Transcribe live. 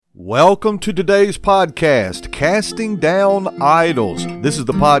Welcome to today's podcast, Casting Down Idols. This is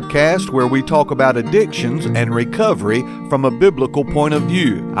the podcast where we talk about addictions and recovery from a biblical point of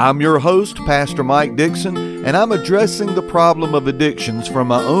view. I'm your host, Pastor Mike Dixon, and I'm addressing the problem of addictions from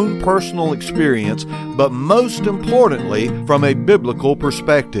my own personal experience, but most importantly, from a biblical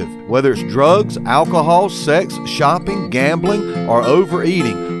perspective. Whether it's drugs, alcohol, sex, shopping, gambling, or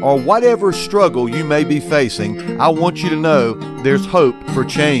overeating, or whatever struggle you may be facing, I want you to know there's hope for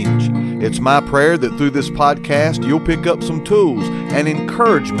change. It's my prayer that through this podcast you'll pick up some tools and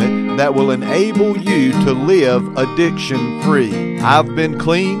encouragement that will enable you to live addiction-free. I've been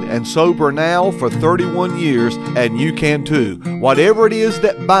clean and sober now for 31 years, and you can too. Whatever it is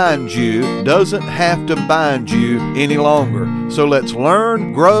that binds you doesn't have to bind you any longer. So let's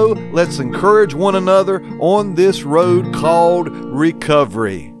learn, grow, let's encourage one another on this road called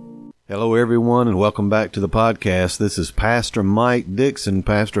recovery. Hello, everyone, and welcome back to the podcast. This is Pastor Mike Dixon,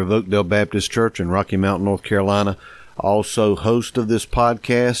 pastor of Oakdale Baptist Church in Rocky Mount, North Carolina, also host of this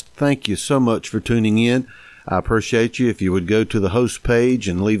podcast. Thank you so much for tuning in. I appreciate you if you would go to the host page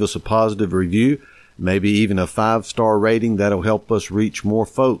and leave us a positive review, maybe even a 5-star rating. That'll help us reach more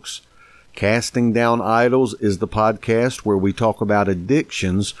folks. Casting Down Idols is the podcast where we talk about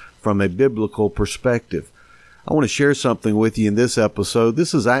addictions from a biblical perspective. I want to share something with you in this episode.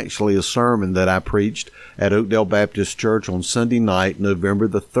 This is actually a sermon that I preached at Oakdale Baptist Church on Sunday night, November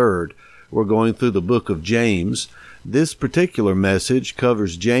the 3rd. We're going through the book of James. This particular message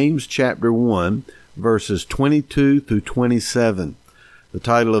covers James chapter 1, verses 22 through 27. The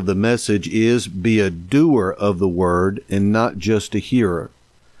title of the message is, Be a Doer of the Word and Not Just a Hearer.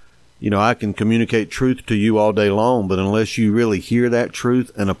 You know, I can communicate truth to you all day long, but unless you really hear that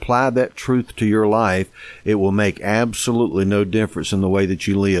truth and apply that truth to your life, it will make absolutely no difference in the way that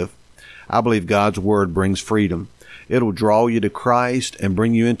you live. I believe God's Word brings freedom. It'll draw you to Christ and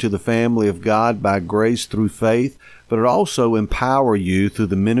bring you into the family of God by grace through faith, but it'll also empower you through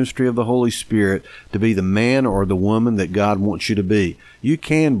the ministry of the Holy Spirit to be the man or the woman that God wants you to be. You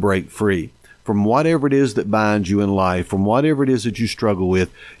can break free from whatever it is that binds you in life, from whatever it is that you struggle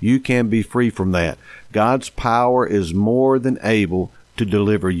with. You can be free from that. God's power is more than able to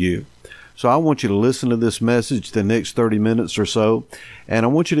deliver you. So I want you to listen to this message the next 30 minutes or so, and I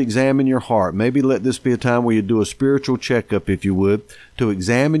want you to examine your heart. Maybe let this be a time where you do a spiritual checkup, if you would, to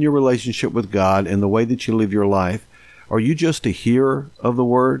examine your relationship with God and the way that you live your life. Are you just a hearer of the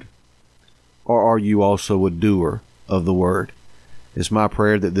Word, or are you also a doer of the Word? It's my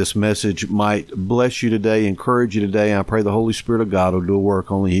prayer that this message might bless you today, encourage you today. I pray the Holy Spirit of God will do a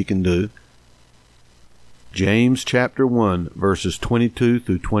work only He can do. James chapter 1, verses 22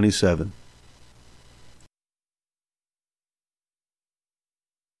 through 27.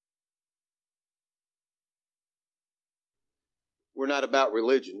 We're not about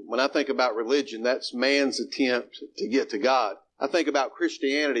religion. When I think about religion, that's man's attempt to get to God. I think about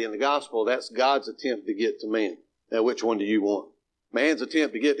Christianity and the gospel, that's God's attempt to get to man. Now, which one do you want? Man's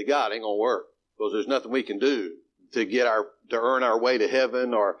attempt to get to God ain't going to work, because there's nothing we can do to earn our way to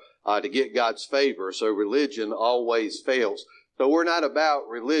heaven or to get God's favor. So religion always fails. So we're not about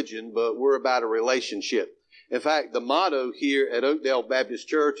religion, but we're about a relationship. In fact, the motto here at Oakdale Baptist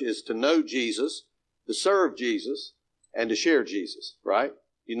Church is to know Jesus, to serve Jesus, and to share Jesus, right?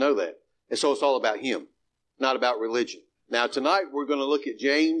 You know that. And so it's all about Him, not about religion. Now, tonight we're going to look at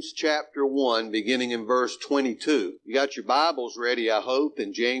James chapter 1, beginning in verse 22. You got your Bibles ready, I hope,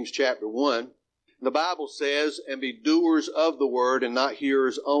 in James chapter 1. The Bible says, And be doers of the word and not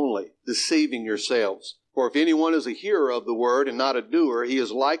hearers only, deceiving yourselves. For if anyone is a hearer of the word and not a doer, he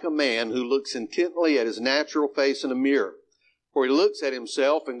is like a man who looks intently at his natural face in a mirror. For he looks at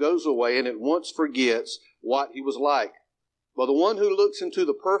himself and goes away and at once forgets what he was like. But the one who looks into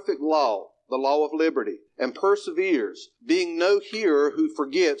the perfect law, the law of liberty, and perseveres, being no hearer who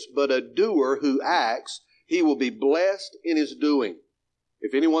forgets, but a doer who acts, he will be blessed in his doing.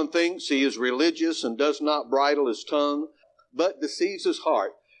 If anyone thinks he is religious and does not bridle his tongue, but deceives his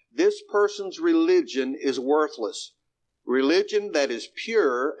heart, this person's religion is worthless. Religion that is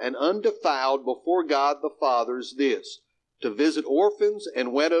pure and undefiled before God the Father is this, to visit orphans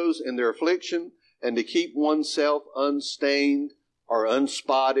and widows in their affliction, and to keep oneself unstained or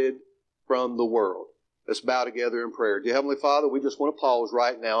unspotted from the world. Let's bow together in prayer. Dear Heavenly Father, we just want to pause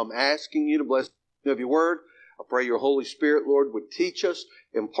right now. I'm asking you to bless of your word. I pray your Holy Spirit, Lord, would teach us,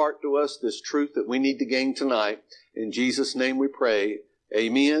 impart to us this truth that we need to gain tonight. In Jesus' name we pray.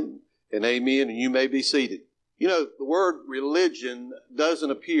 Amen and amen. And you may be seated. You know, the word religion doesn't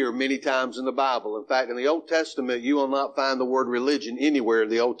appear many times in the Bible. In fact, in the Old Testament, you will not find the word religion anywhere in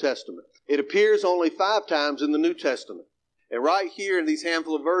the Old Testament. It appears only 5 times in the New Testament. And right here in these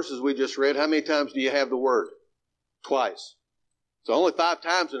handful of verses we just read, how many times do you have the word? Twice. So only 5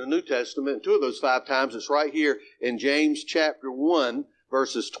 times in the New Testament, and 2 of those 5 times it's right here in James chapter 1,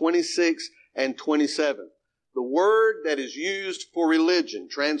 verses 26 and 27. The word that is used for religion,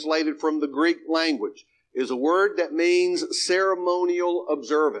 translated from the Greek language, is a word that means ceremonial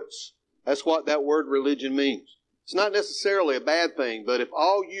observance. That's what that word religion means. It's not necessarily a bad thing, but if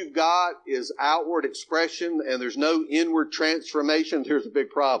all you've got is outward expression and there's no inward transformation, there's a big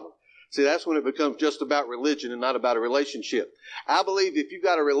problem. See, that's when it becomes just about religion and not about a relationship. I believe if you've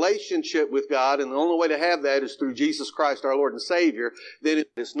got a relationship with God, and the only way to have that is through Jesus Christ, our Lord and Savior, then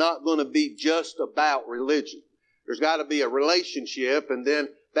it's not going to be just about religion. There's got to be a relationship, and then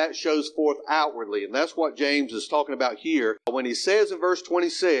that shows forth outwardly. And that's what James is talking about here. When he says in verse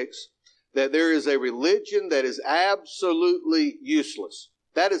 26 that there is a religion that is absolutely useless.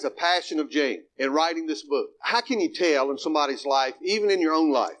 That is a passion of James in writing this book. How can you tell in somebody's life, even in your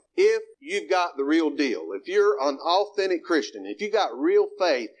own life, if you've got the real deal, if you're an authentic Christian, if you've got real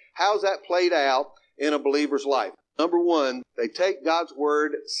faith, how's that played out in a believer's life? Number one, they take God's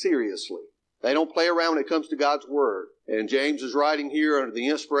Word seriously. They don't play around when it comes to God's Word. And James is writing here under the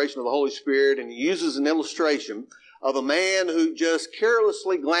inspiration of the Holy Spirit, and he uses an illustration of a man who just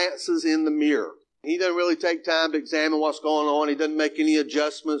carelessly glances in the mirror. He doesn't really take time to examine what's going on. He doesn't make any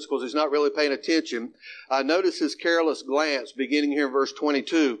adjustments because he's not really paying attention. Notice his careless glance beginning here in verse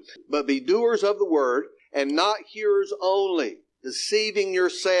 22. But be doers of the word and not hearers only, deceiving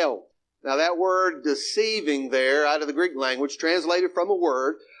yourself. Now that word deceiving there, out of the Greek language, translated from a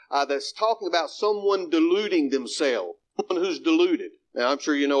word that's talking about someone deluding themselves, someone who's deluded. Now, I'm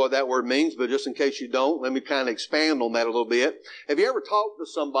sure you know what that word means, but just in case you don't, let me kind of expand on that a little bit. Have you ever talked to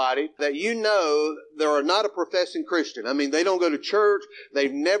somebody that you know they are not a professing Christian? I mean, they don't go to church.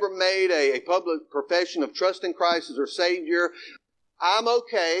 They've never made a public profession of trust in Christ as their Savior. I'm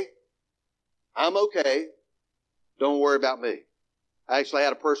okay. Don't worry about me. I actually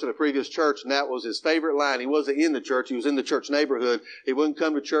had a person at a previous church, and that was his favorite line. He wasn't in the church. He was in the church neighborhood. He wouldn't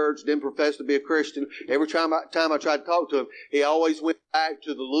come to church, didn't profess to be a Christian. Every time I tried to talk to him, he always went back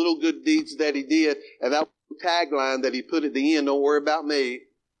to the little good deeds that he did, and that was the tagline that he put at the end, don't worry about me,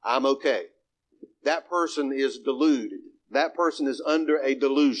 I'm okay. That person is deluded. That person is under a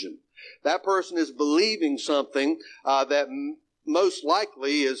delusion. That person is believing something that most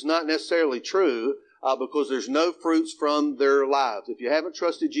likely is not necessarily true, because there's no fruits from their lives. If you haven't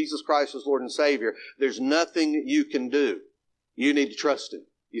trusted Jesus Christ as Lord and Savior, there's nothing you can do. You need to trust Him.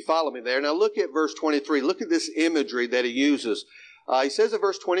 You follow me there? Now look at verse 23. Look at this imagery that he uses. He says in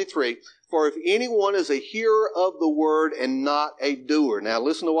verse 23, for if anyone is a hearer of the word and not a doer. Now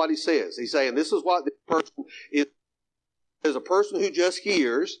listen to what he says. He's saying this is what this person is a person who just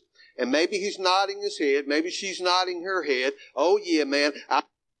hears, and maybe he's nodding his head, maybe she's nodding her head. Oh yeah, man, I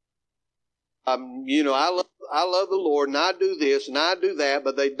love the Lord, and I do this, and I do that,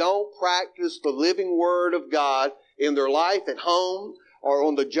 but they don't practice the living Word of God in their life at home, or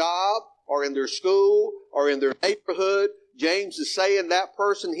on the job, or in their school, or in their neighborhood. James is saying that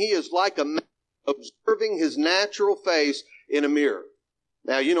person, he is like a man observing his natural face in a mirror.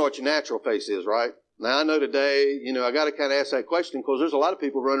 Now, you know what your natural face is, right? Now, I know today, I got to kind of ask that question because there's a lot of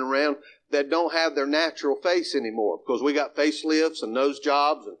people running around that don't have their natural face anymore because we got facelifts and nose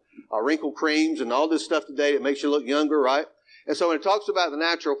jobs and wrinkle creams and all this stuff today that makes you look younger, right? And so when it talks about the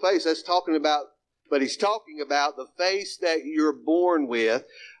natural face, that's talking about, but he's talking about the face that you're born with.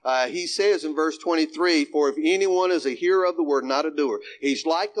 He says in verse 23, for if anyone is a hearer of the word, not a doer, he's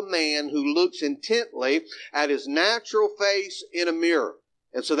like a man who looks intently at his natural face in a mirror.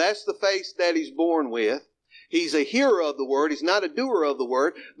 And so that's the face that he's born with. He's a hearer of the word. He's not a doer of the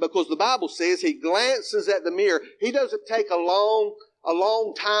word because the Bible says he glances at the mirror. He doesn't take a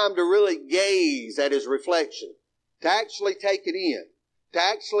long time to really gaze at his reflection, to actually take it in, to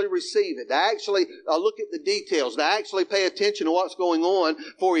actually receive it, to actually look at the details, to actually pay attention to what's going on,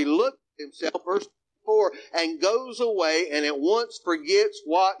 for he looks at himself, verse 4, and goes away and at once forgets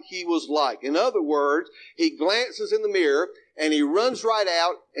what he was like. In other words, he glances in the mirror and he runs right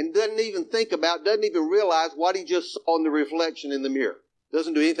out and doesn't even realize what he just saw in the reflection in the mirror.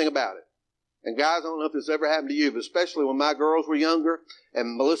 Doesn't do anything about it. And guys, I don't know if this ever happened to you, but especially when my girls were younger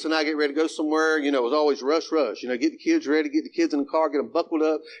and Melissa and I get ready to go somewhere, it was always rush. Get the kids ready, get the kids in the car, get them buckled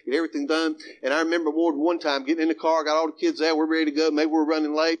up, get everything done. And I remember more than one time getting in the car, got all the kids there, we're ready to go, maybe we're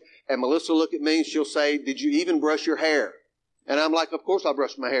running late. And Melissa will look at me and she'll say, did you even brush your hair? And I'm like, of course I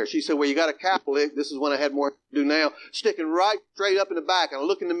brushed my hair. She said, well, you got a cowlick. This is when I had more to do now. Sticking right straight up in the back. And I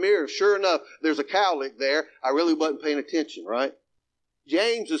look in the mirror. Sure enough, there's a cowlick there. I really wasn't paying attention, right?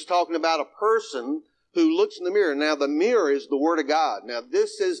 James is talking about a person who looks in the mirror. Now, the mirror is the Word of God. Now,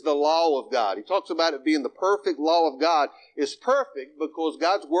 this is the law of God. He talks about it being the perfect law of God. It's perfect because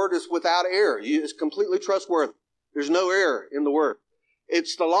God's Word is without error. It's completely trustworthy. There's no error in the Word.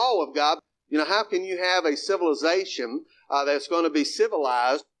 It's the law of God. You know, how can you have a civilization that's going to be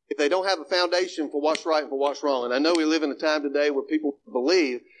civilized if they don't have a foundation for what's right and for what's wrong? And I know we live in a time today where people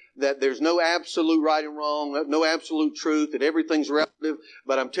believe that there's no absolute right and wrong, no absolute truth, that everything's relative.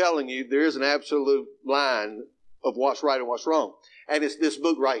 But I'm telling you, there is an absolute line of what's right and what's wrong. And it's this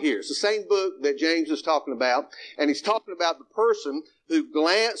book right here. It's the same book that James is talking about. And he's talking about the person who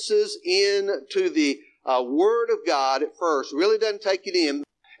glances into the Word of God at first, really doesn't take it in,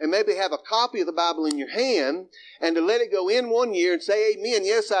 and maybe have a copy of the Bible in your hand, and to let it go in 1 year and say, amen,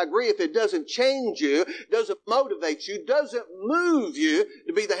 yes, I agree. If it doesn't change you, doesn't motivate you, doesn't move you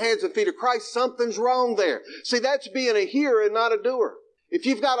to be the hands and feet of Christ, something's wrong there. See, that's being a hearer and not a doer. If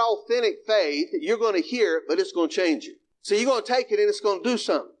you've got authentic faith, you're going to hear it, but it's going to change you. So you're going to take it and it's going to do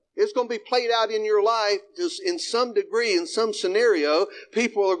something. It's going to be played out in your life just in some degree, in some scenario.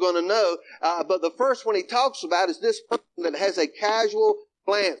 People are going to know. But the first one he talks about is this person that has a casual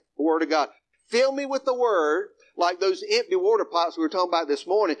glance at the Word of God. Fill me with the Word, like those empty water pots we were talking about this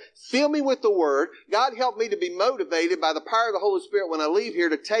morning. Fill me with the Word. God, help me to be motivated by the power of the Holy Spirit when I leave here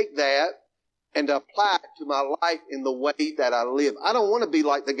to take that and to apply it to my life in the way that I live. I don't want to be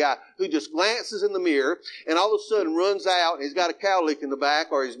like the guy who just glances in the mirror and all of a sudden runs out and he's got a cowlick in the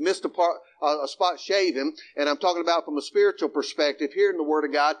back or he's missed a spot shaving. And I'm talking about from a spiritual perspective, hearing the Word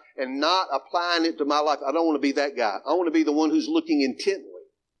of God and not applying it to my life. I don't want to be that guy. I want to be the one who's looking intently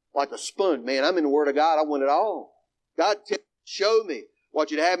like a sponge. Man, I'm in the Word of God. I want it all. God, show me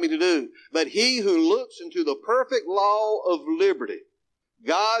what you'd have me to do. But he who looks into the perfect law of liberty,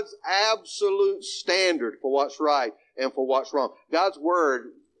 God's absolute standard for what's right and for what's wrong. God's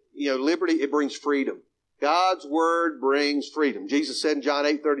Word, liberty, it brings freedom. God's Word brings freedom. Jesus said in John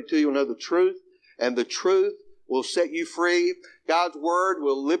 8:32, you'll know the truth, and the truth will set you free. God's Word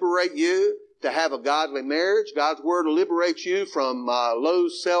will liberate you to have a godly marriage. God's Word will liberate you from low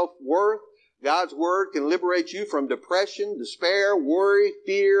self-worth. God's Word can liberate you from depression, despair, worry,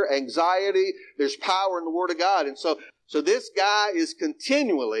 fear, anxiety. There's power in the Word of God. And so this guy is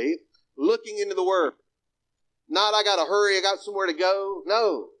continually looking into the Word. Not, I got to hurry, I got somewhere to go.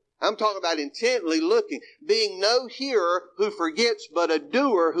 No, I'm talking about intently looking. Being no hearer who forgets, but a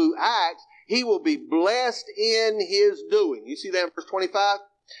doer who acts, he will be blessed in his doing. You see that in verse 25?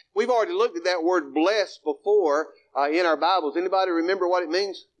 We've already looked at that word blessed before in our Bibles. Anybody remember what it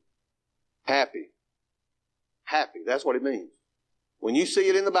means? Happy. Happy, that's what it means. When you see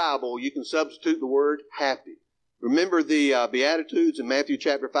it in the Bible, you can substitute the word happy. Remember the Beatitudes in Matthew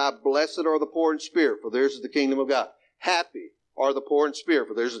chapter 5. Blessed are the poor in spirit, for theirs is the kingdom of God. Happy are the poor in spirit,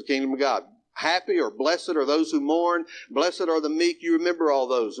 for theirs is the kingdom of God. Happy or blessed are those who mourn. Blessed are the meek. You remember all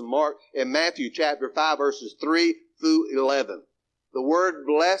those in Matthew chapter 5, verses 3 through 11. The word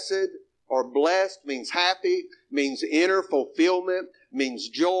blessed or blessed means happy, means inner fulfillment, means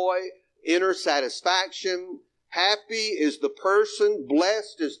joy, inner satisfaction. Happy is the person,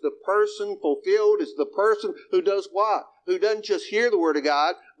 blessed is the person, fulfilled is the person who does what? Who doesn't just hear the Word of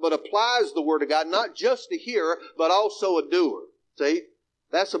God, but applies the Word of God, not just a hearer, but also a doer. See?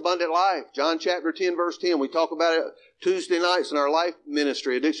 That's abundant life. John chapter 10, verse 10. We talk about it Tuesday nights in our life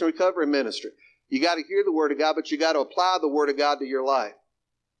ministry, addiction recovery ministry. You got to hear the Word of God, but you got to apply the Word of God to your life.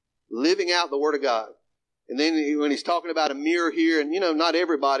 Living out the Word of God. And then when he's talking about a mirror here, and not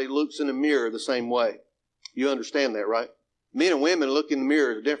everybody looks in a mirror the same way. You understand that, right? Men and women look in the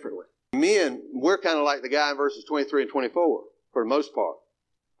mirror differently. Men, we're kind of like the guy in verses 23 and 24, for the most part.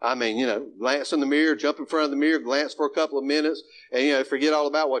 I mean, glance in the mirror, jump in front of the mirror, glance for a couple of minutes, and, forget all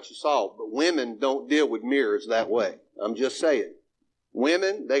about what you saw. But women don't deal with mirrors that way. I'm just saying.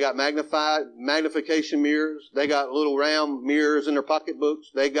 Women, they got magnification mirrors. They got little round mirrors in their pocketbooks.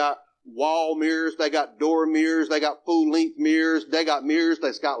 They got wall mirrors. They got door mirrors. They got full-length mirrors. They got mirrors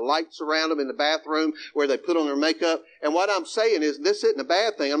that's got lights around them in the bathroom where they put on their makeup. And what I'm saying is, this isn't a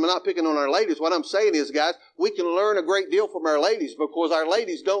bad thing. I'm not picking on our ladies. What I'm saying is, guys, we can learn a great deal from our ladies because our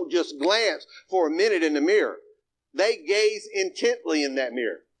ladies don't just glance for a minute in the mirror. They gaze intently in that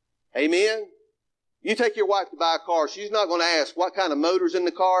mirror. Amen? You take your wife to buy a car, she's not going to ask what kind of motor's in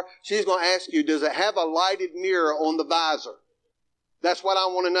the car. She's going to ask you, does it have a lighted mirror on the visor? That's what I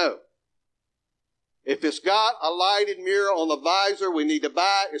want to know. If it's got a lighted mirror on the visor, we need to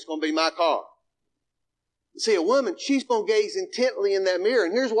buy it. It's going to be my car. See, a woman, she's going to gaze intently in that mirror.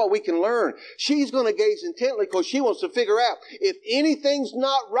 And here's what we can learn. She's going to gaze intently because she wants to figure out if anything's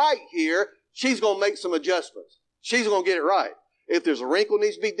not right here, she's going to make some adjustments. She's going to get it right. if there's a wrinkle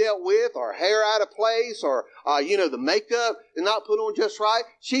needs to be dealt with, or hair out of place, or, the makeup is not put on just right,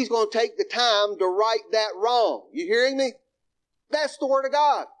 she's going to take the time to right that wrong. You hearing me? That's the Word of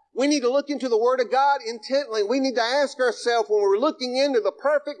God. We need to look into the Word of God intently. We need to ask ourselves when we're looking into the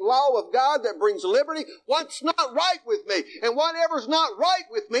perfect law of God that brings liberty, what's not right with me? And whatever's not right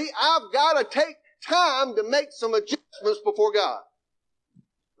with me, I've got to take time to make some adjustments before God.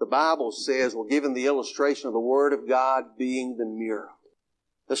 The Bible says we're given the illustration of the Word of God being the mirror.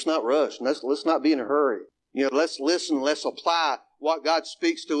 Let's not rush. Let's not be in a hurry. Let's listen. Let's apply what God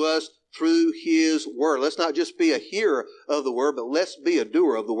speaks to us through His Word. Let's not just be a hearer of the Word, but let's be a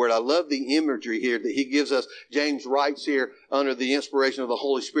doer of the Word. I love the imagery here that he gives us. James writes here under the inspiration of the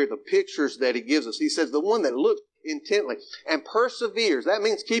Holy Spirit, the pictures that he gives us. He says, the one that looks intently and perseveres. That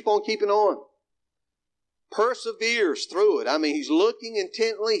means keep on keeping on. Perseveres through it. I mean, he's looking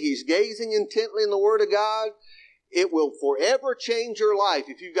intently. He's gazing intently in the Word of God. It will forever change your life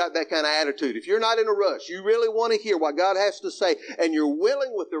if you've got that kind of attitude. If you're not in a rush, you really want to hear what God has to say, and you're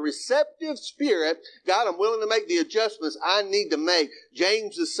willing with a receptive spirit, God, I'm willing to make the adjustments I need to make.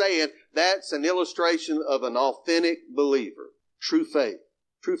 James is saying that's an illustration of an authentic believer. True faith.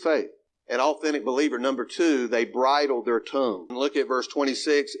 True faith. An authentic believer, number 2, they bridle their tongue. Look at verse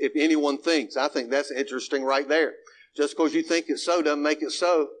 26. If anyone thinks, I think that's interesting right there. Just because you think it's so doesn't make it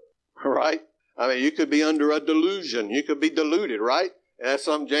so. Right? I mean, you could be under a delusion. You could be deluded, right? And that's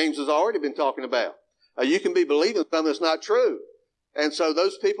something James has already been talking about. You can be believing something that's not true. And so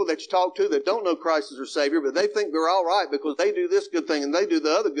those people that you talk to that don't know Christ as their Savior, but they think they're all right because they do this good thing and they do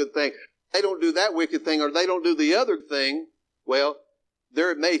the other good thing. They don't do that wicked thing or they don't do the other thing. Well,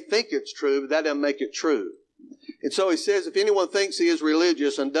 they may think it's true, but that doesn't make it true. And so he says, if anyone thinks he is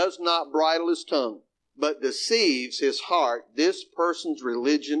religious and does not bridle his tongue, but deceives his heart, this person's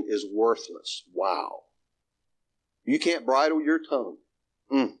religion is worthless. Wow. You can't bridle your tongue.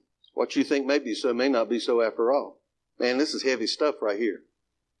 What you think may be so may not be so after all. Man, this is heavy stuff right here.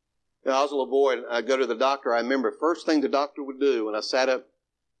 I was a little boy and I'd go to the doctor. I remember first thing the doctor would do when I sat up,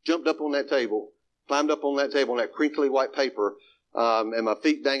 jumped up on that table, climbed up on that table on that crinkly white paper, and my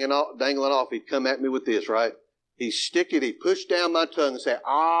feet dangling off, he'd come at me with this, right? He'd push down my tongue and say,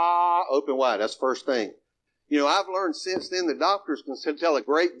 open wide. That's the first thing. I've learned since then that doctors can tell a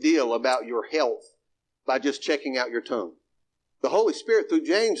great deal about your health by just checking out your tongue. The Holy Spirit through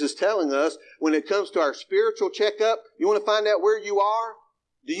James is telling us when it comes to our spiritual checkup, you want to find out where you are?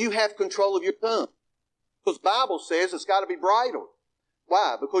 Do you have control of your tongue? Because the Bible says it's got to be bridled.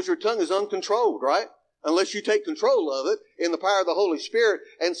 Why? Because your tongue is uncontrolled, right? Unless you take control of it in the power of the Holy Spirit.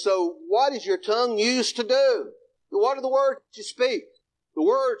 And so what is your tongue used to do? What are the words you speak? The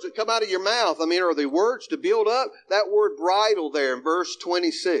words that come out of your mouth, are the words to build up? That word bridle there in verse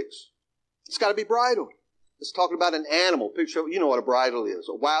 26. It's got to be bridled. It's talking about an animal. Picture, you know what a bridle is.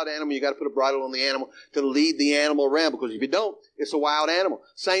 A wild animal, you got to put a bridle on the animal to lead the animal around, because if you don't, it's a wild animal.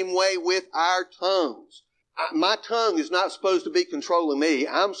 Same way with our tongues. My tongue is not supposed to be controlling me.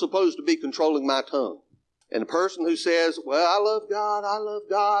 I'm supposed to be controlling my tongue. And the person who says, well, I love God,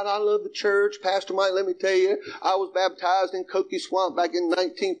 I love the church. Pastor Mike, let me tell you, I was baptized in Cokie Swamp back in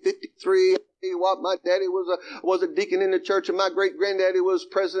 1953. I tell you what, my daddy was a deacon in the church, and my great-granddaddy was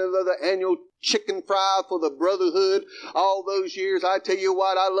president of the annual chicken fry for the brotherhood all those years. I tell you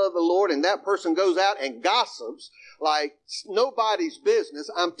what, I love the Lord. And that person goes out and gossips like nobody's business.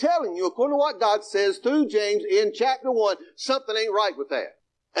 I'm telling you, according to what God says through James in chapter 1, something ain't right with that.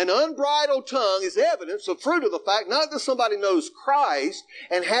 An unbridled tongue is evidence, a fruit of the fact, not that somebody knows Christ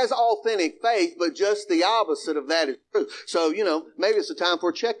and has authentic faith, but just the opposite of that is true. So, maybe it's a time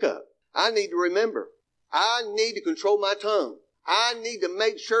for a checkup. I need to remember. I need to control my tongue. I need to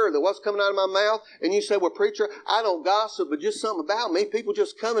make sure that what's coming out of my mouth, and you say, well, preacher, I don't gossip, but just something about me. People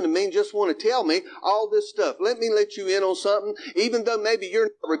just coming to me and just want to tell me all this stuff. Let me let you in on something. Even though maybe you're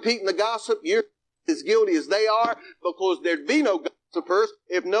not repeating the gossip, you're as guilty as they are, because there'd be no gossipers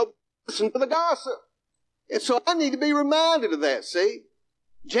if nobody listened to the gossip. And so I need to be reminded of that, see?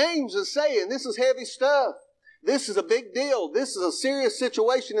 James is saying this is heavy stuff. This is a big deal. This is a serious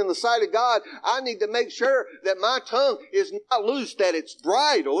situation in the sight of God. I need to make sure that my tongue is not loose, that it's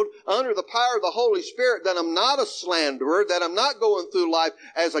bridled under the power of the Holy Spirit, that I'm not a slanderer, that I'm not going through life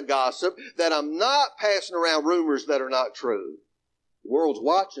as a gossip, that I'm not passing around rumors that are not true. The world's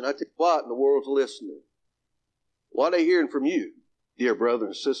watching, I tell you what, and the world's listening. What are they hearing from you, dear brother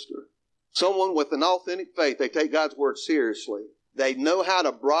and sister? Someone with an authentic faith, they take God's word seriously. They know how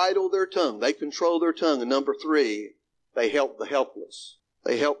to bridle their tongue. They control their tongue. And number 3, they help the helpless.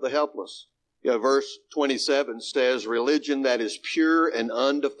 They help the helpless. Verse 27 says, religion that is pure and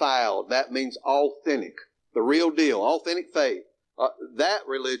undefiled. That means authentic. The real deal. Authentic faith. that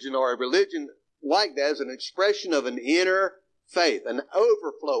religion or a religion like that is an expression of an inner faith, an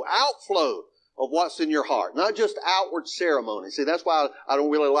overflow, outflow of what's in your heart, not just outward ceremony. See, that's why I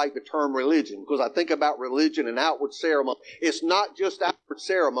don't really like the term religion, because I think about religion and outward ceremony. It's not just outward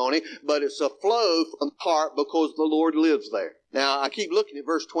ceremony, but it's a flow from the heart because the Lord lives there. Now, I keep looking at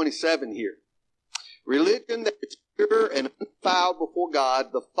verse 27 here. Religion that is pure and undefiled before God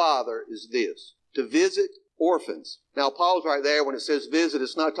the Father is this, to visit orphans. Now, Paul's right there when it says visit.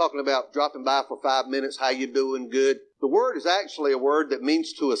 It's not talking about dropping by for 5 minutes, how you doing, good. The word is actually a word that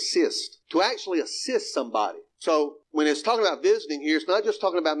means to assist, to actually assist somebody. So when it's talking about visiting here, it's not just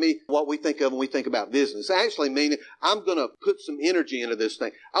talking about me, what we think of when we think about business. It's actually meaning I'm going to put some energy into this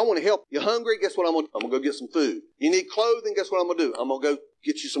thing. I want to help. You're hungry? Guess what I'm going to do? I'm going to go get some food. You need clothing? Guess what I'm going to do? I'm going to go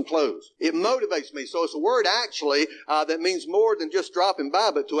get you some clothes. It motivates me. So it's a word actually that means more than just dropping by,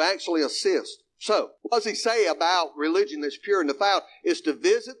 but to actually assist. So, what does he say about religion that's pure and defiled? Is to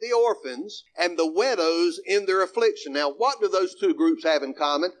visit the orphans and the widows in their affliction. Now, what do those two groups have in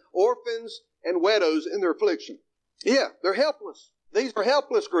common? Orphans and widows in their affliction. Yeah, they're helpless. These are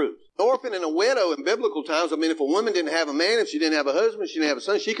helpless groups. An orphan and a widow in biblical times, I mean, if a woman didn't have a man, if she didn't have a husband, she didn't have a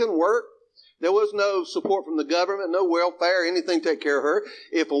son, she couldn't work. There was no support from the government, no welfare, anything to take care of her.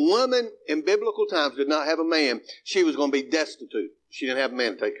 If a woman in biblical times did not have a man, she was going to be destitute. She didn't have a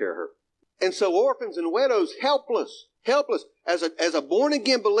man to take care of her. And so orphans and widows, helpless. As a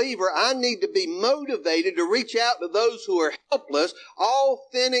born-again believer, I need to be motivated to reach out to those who are helpless.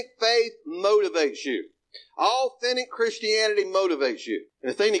 Authentic faith motivates you. Authentic Christianity motivates you.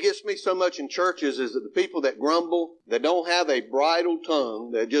 And the thing that gets me so much in churches is that the people that grumble, that don't have a bridled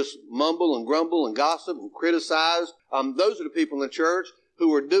tongue, that just mumble and grumble and gossip and criticize, those are the people in the church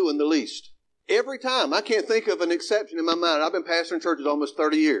who are doing the least. Every time. I can't think of an exception in my mind. I've been pastoring churches almost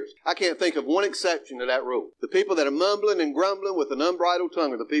 30 years. I can't think of one exception to that rule. The people that are mumbling and grumbling with an unbridled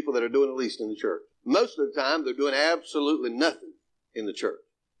tongue are the people that are doing the least in the church. Most of the time, they're doing absolutely nothing in the church.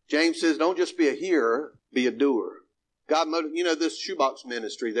 James says, don't just be a hearer, be a doer. God, this shoebox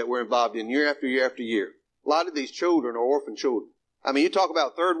ministry that we're involved in year after year after year. A lot of these children are orphan children. I mean, you talk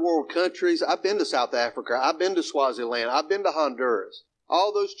about third world countries. I've been to South Africa. I've been to Swaziland. I've been to Honduras.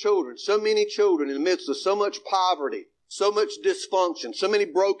 All those children, so many children in the midst of so much poverty, so much dysfunction, so many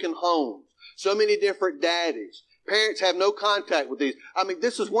broken homes, so many different daddies. Parents have no contact with these. I mean,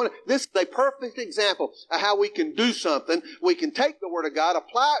 this is a perfect example of how we can do something. We can take the Word of God,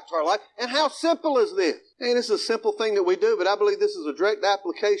 apply it to our life, and how simple is this? And it's a simple thing that we do, but I believe this is a direct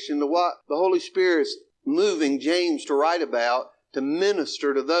application to what the Holy Spirit's moving James to write about, to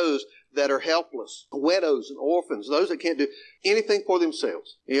minister to those that are helpless, widows and orphans, those that can't do anything for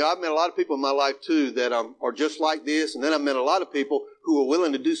themselves. I've met a lot of people in my life too that are just like this, and then I've met a lot of people who are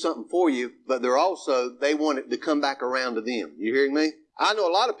willing to do something for you, but they want it to come back around to them. You hearing me? I know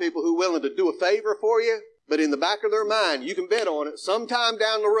a lot of people who are willing to do a favor for you, but in the back of their mind, you can bet on it, sometime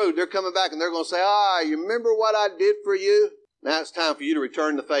down the road, they're coming back and they're going to say, you remember what I did for you? Now it's time for you to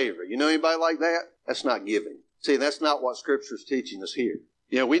return the favor. You know anybody like that? That's not giving. See, that's not what Scripture's teaching us here.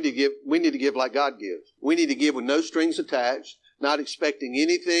 We need to give like God gives. We need to give with no strings attached, not expecting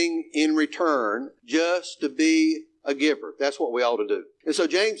anything in return, just to be a giver. That's what we ought to do. And so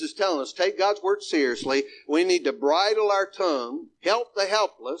James is telling us, take God's Word seriously. We need to bridle our tongue, help the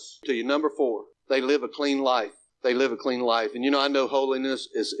helpless. To you, number 4, they live a clean life. They live a clean life. And I know holiness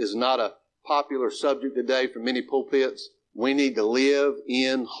is not a popular subject today for many pulpits. We need to live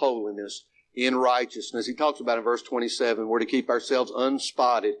in holiness, in righteousness. He talks about in verse 27, we're to keep ourselves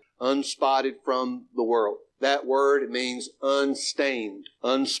unspotted from the world. That word, it means unstained,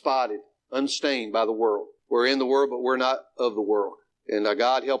 unspotted, unstained by the world. We're in the world, but we're not of the world. And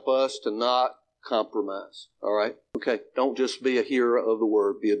God help us to not compromise. All right? Okay, don't just be a hearer of the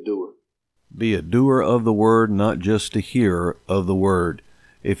word, be a doer. Be a doer of the word, not just a hearer of the word.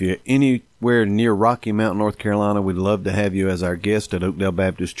 If you're anywhere near Rocky Mount, North Carolina, we'd love to have you as our guest at Oakdale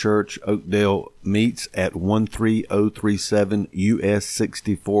Baptist Church. Oakdale meets at 13037 US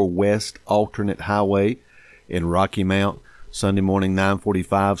 64 West Alternate Highway in Rocky Mount. Sunday morning,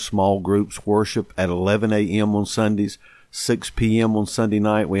 9:45. Small groups worship at 11 a.m. on Sundays. 6 p.m. on Sunday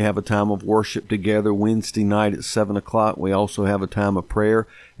night, we have a time of worship together. Wednesday night at 7 o'clock, we also have a time of prayer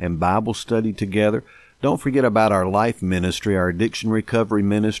and Bible study together. Don't forget about our life ministry, our addiction recovery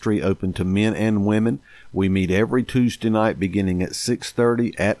ministry, open to men and women. We meet every Tuesday night beginning at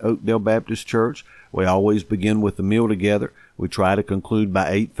 6:30 at Oakdale Baptist Church. We always begin with a meal together. We try to conclude by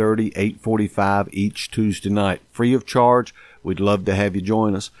 8:30, 8:45 each Tuesday night. Free of charge. We'd love to have you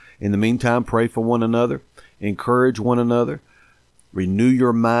join us. In the meantime, pray for one another, encourage one another, Renew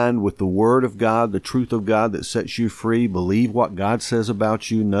your mind with the Word of God, the truth of God that sets you free. Believe what God says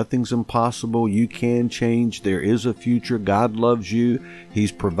about you. Nothing's impossible. You can change. There is a future. God loves you.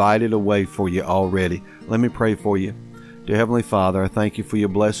 He's provided a way for you already. Let me pray for you. Dear Heavenly Father, I thank you for your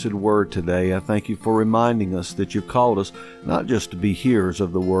blessed Word today. I thank you for reminding us that you've called us not just to be hearers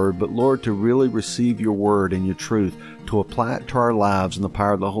of the Word, but Lord, to really receive your Word and your truth, to apply it to our lives in the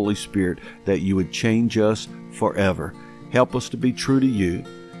power of the Holy Spirit, that you would change us forever. Help us to be true to you.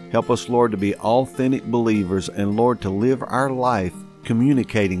 Help us, Lord, to be authentic believers and, Lord, to live our life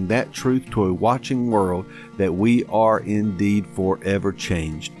communicating that truth to a watching world that we are indeed forever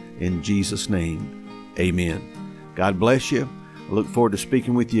changed. In Jesus' name, amen. God bless you. I look forward to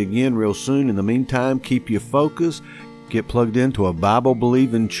speaking with you again real soon. In the meantime, keep your focus, get plugged into a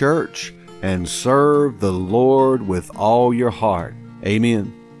Bible-believing church, and serve the Lord with all your heart.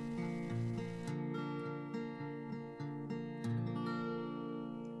 Amen.